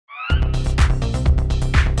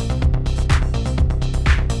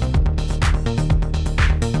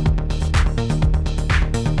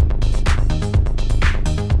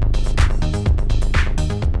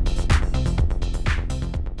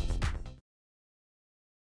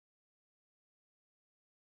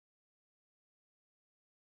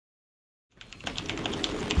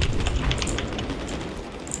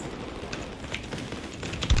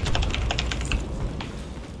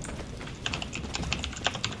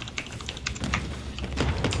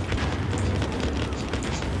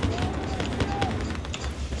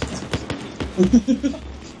Oh,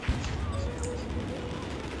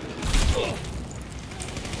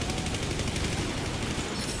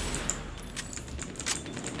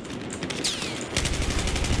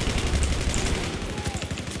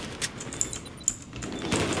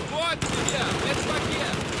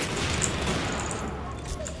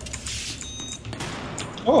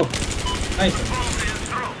 nice.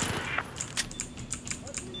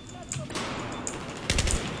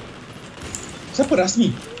 Siapa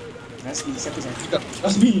Rasmi? Rasmi, siapa saya?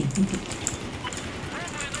 Rasmi.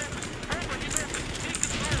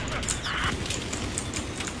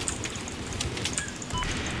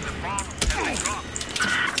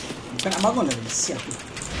 Bukan nak bangun lagi, siap.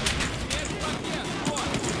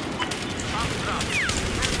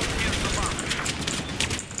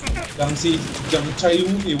 Jang Chai Wu,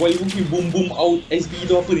 why you boom boom out SB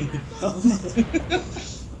tu apa ni?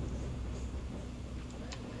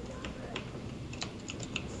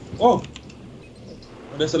 Oh,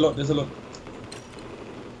 there's a lot.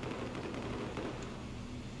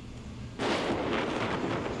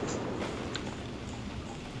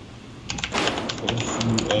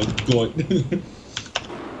 Oh, God.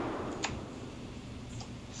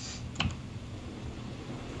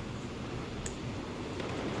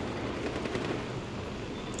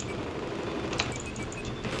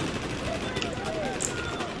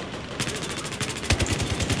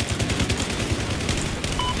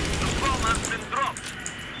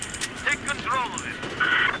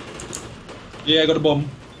 Yeah, I got a bomb.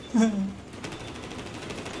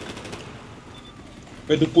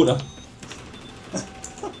 Where to put ah?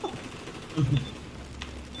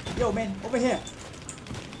 Yo man, over here.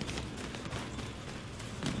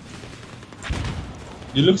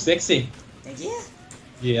 You look sexy. Thank you.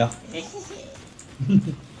 Yeah.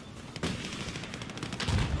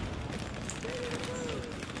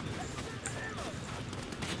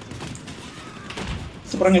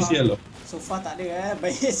 Seperangnya sial loh. So far tak ada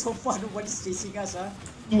baik. So far nobody's chasing us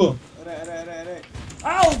Dua. Alright.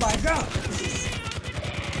 Oh my god.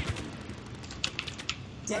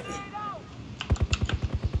 Damn it.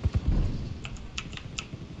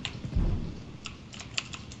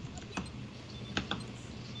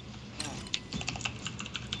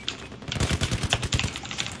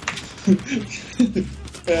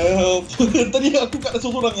 Help. Tadi aku kat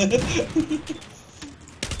seorang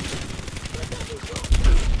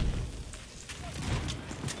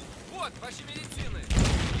Вот ваши медицины.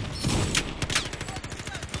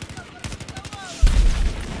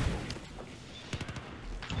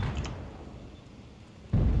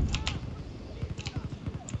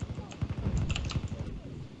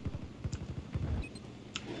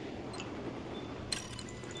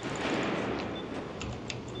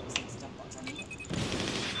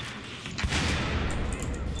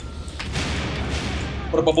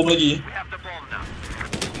 Berapa bom lagi?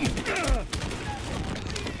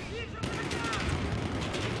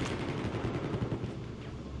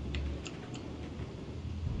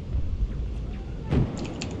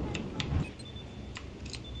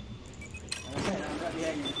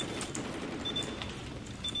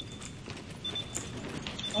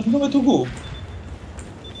 I don't know where to go.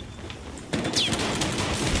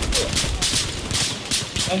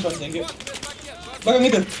 Nice one, thank you. Belakang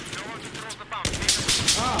kita.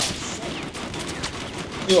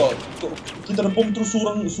 Yo, kita ada bom terus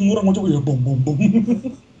semua orang macam ya bom.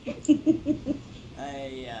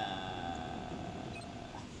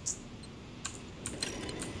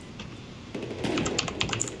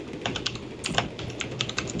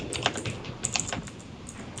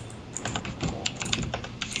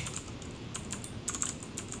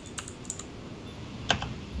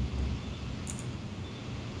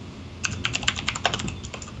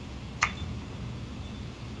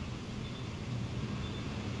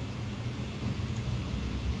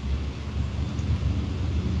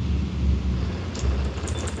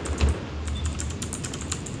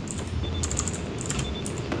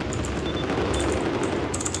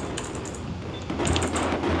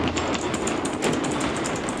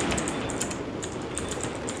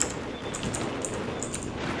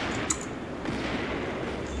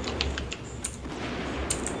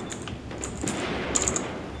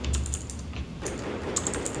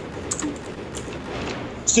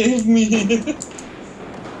 Save me!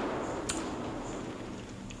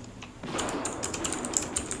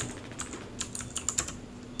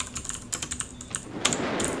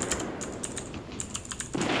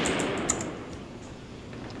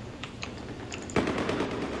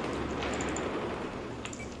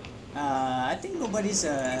 I think nobody's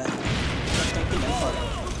protecting the fort.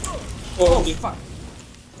 Oh, okay. Fuck.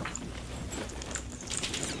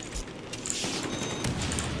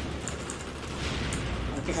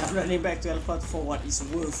 Okay, I'm running back to Alpha for what it's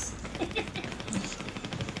worth.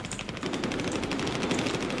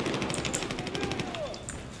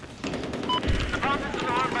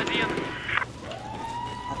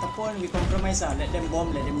 Ataupun we compromise lah, let them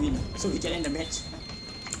bomb, let them win. So we can end the match.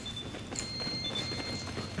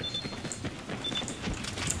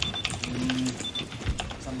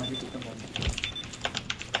 Somebody took the bomb.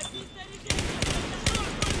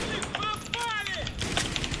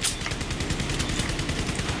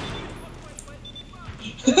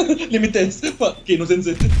 Let me test. Fuck, okay, no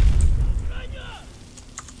sensor.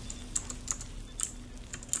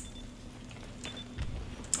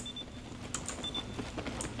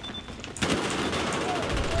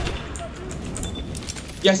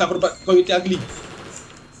 Yes, aku dapat quality ugly.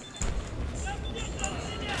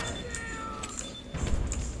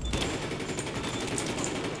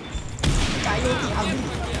 Coyote ugly.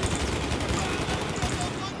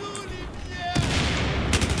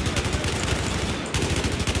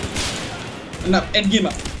 Nak end game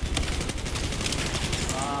tak?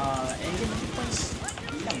 End game nanti points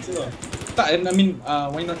hilang je. Tak, I mean,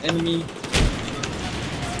 why not enemy?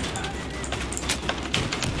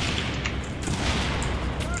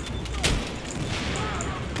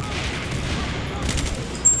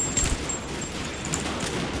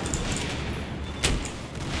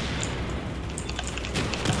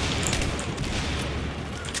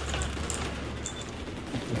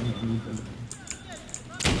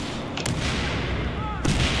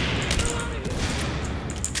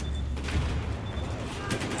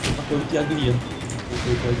 Quality ugly ya.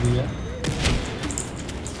 Quality ugly ya.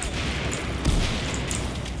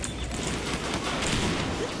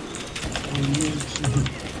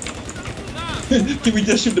 Can we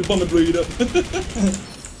just shoot the bomb and blow it up?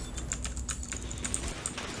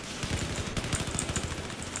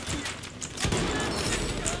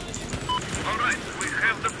 Alright, we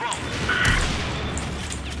have the bomb.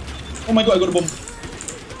 Oh my god, I got a bomb.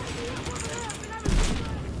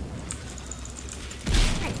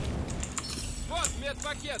 Вот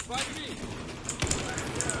медпакет, возьми.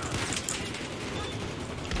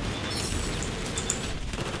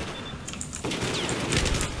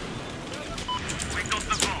 We got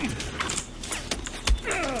the bomb.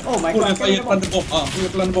 Oh my Pull god, the fire, plant the bomb. Pull the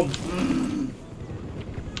plant the bomb.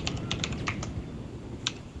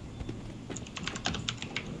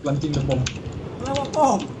 Planting the bomb. Kenapa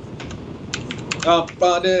bomb?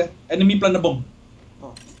 The enemy plant the bomb.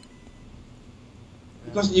 Oh.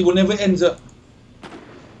 Because it will never end, sir.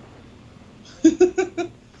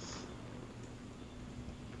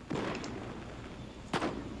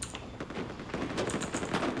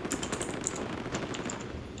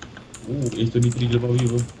 Oh, S23 dia lepas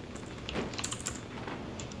view.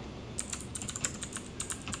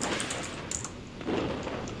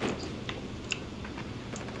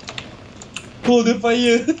 Hold the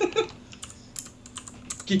fire.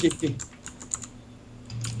 Okay.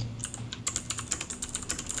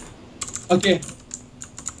 Okay.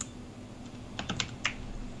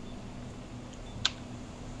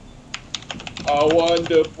 I want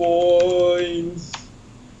the points.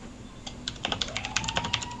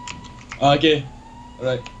 Okay.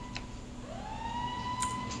 Alright.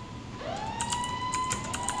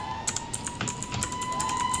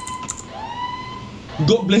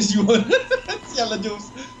 God bless you all. Sialah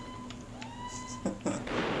Jos.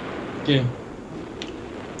 Okay.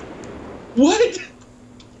 What?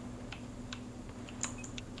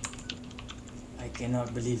 I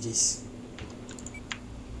cannot believe this.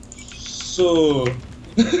 So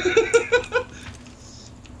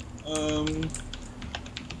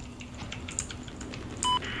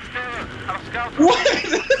Our scout. what?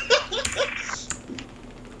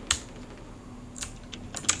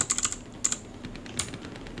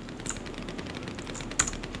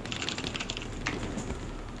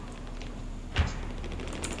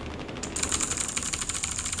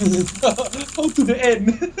 How to the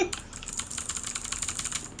end? To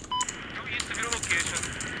east of your location,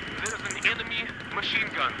 there is an enemy machine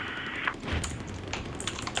gun.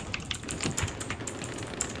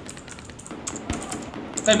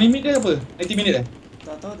 Time limit dia apa? 90 minit eh?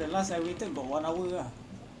 Tak tahu, the last I waited about 1 hour lah.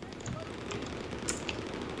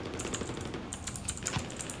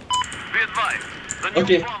 Be advised, the new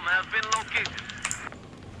Okay. bomb has been located.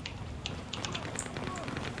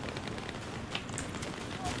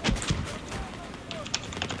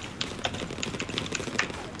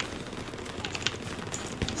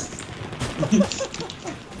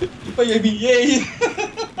 Fire me, yay!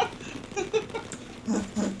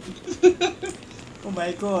 Oh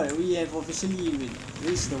my god, we have officially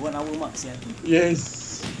reached the 1 hour mark, yeah.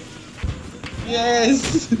 Yes!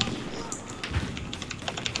 Yes!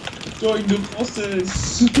 Join the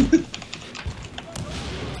forces.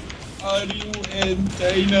 RUN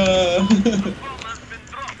China. Bomb has been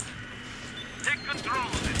dropped. Take control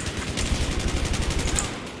of it.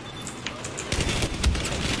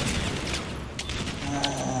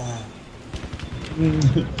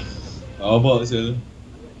 Abang sel.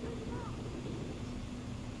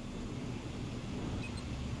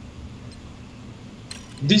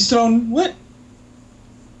 This round, what?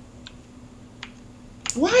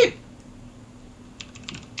 What?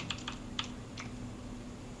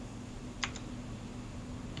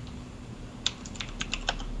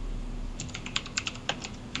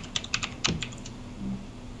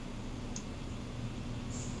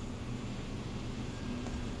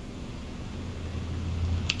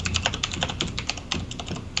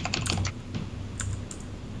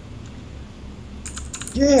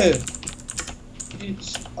 Yeah,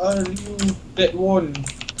 it's you that won.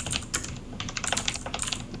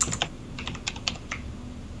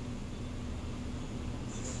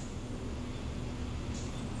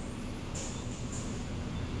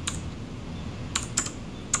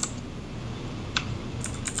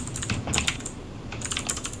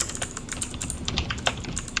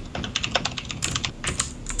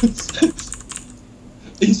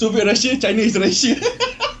 In Soviet Russia, China is Russia.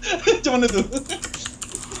 Macam mana tu?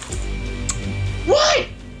 What?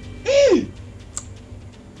 Eh!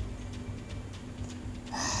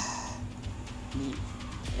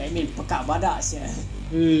 Emil pekak badak sial.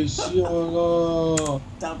 Sial lah.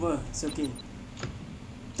 Tak apa, it's okay.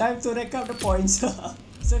 Time to rack up the points.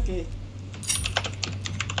 It's okay.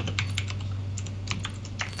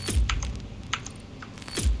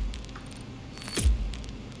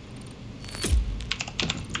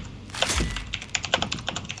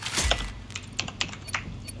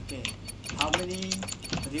 Okay, how many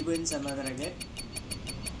ribbons am I gonna get?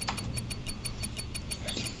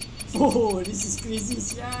 Oh, this is crazy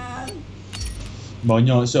sial.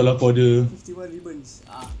 Banyak sial aku ada. 51 ribbons.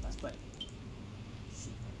 Tak sempat.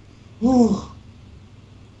 Oh,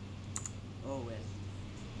 Oh well.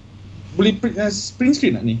 boleh print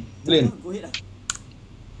screen tak ni? Boleh? Go ahead lah.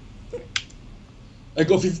 I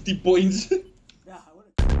got 50 points.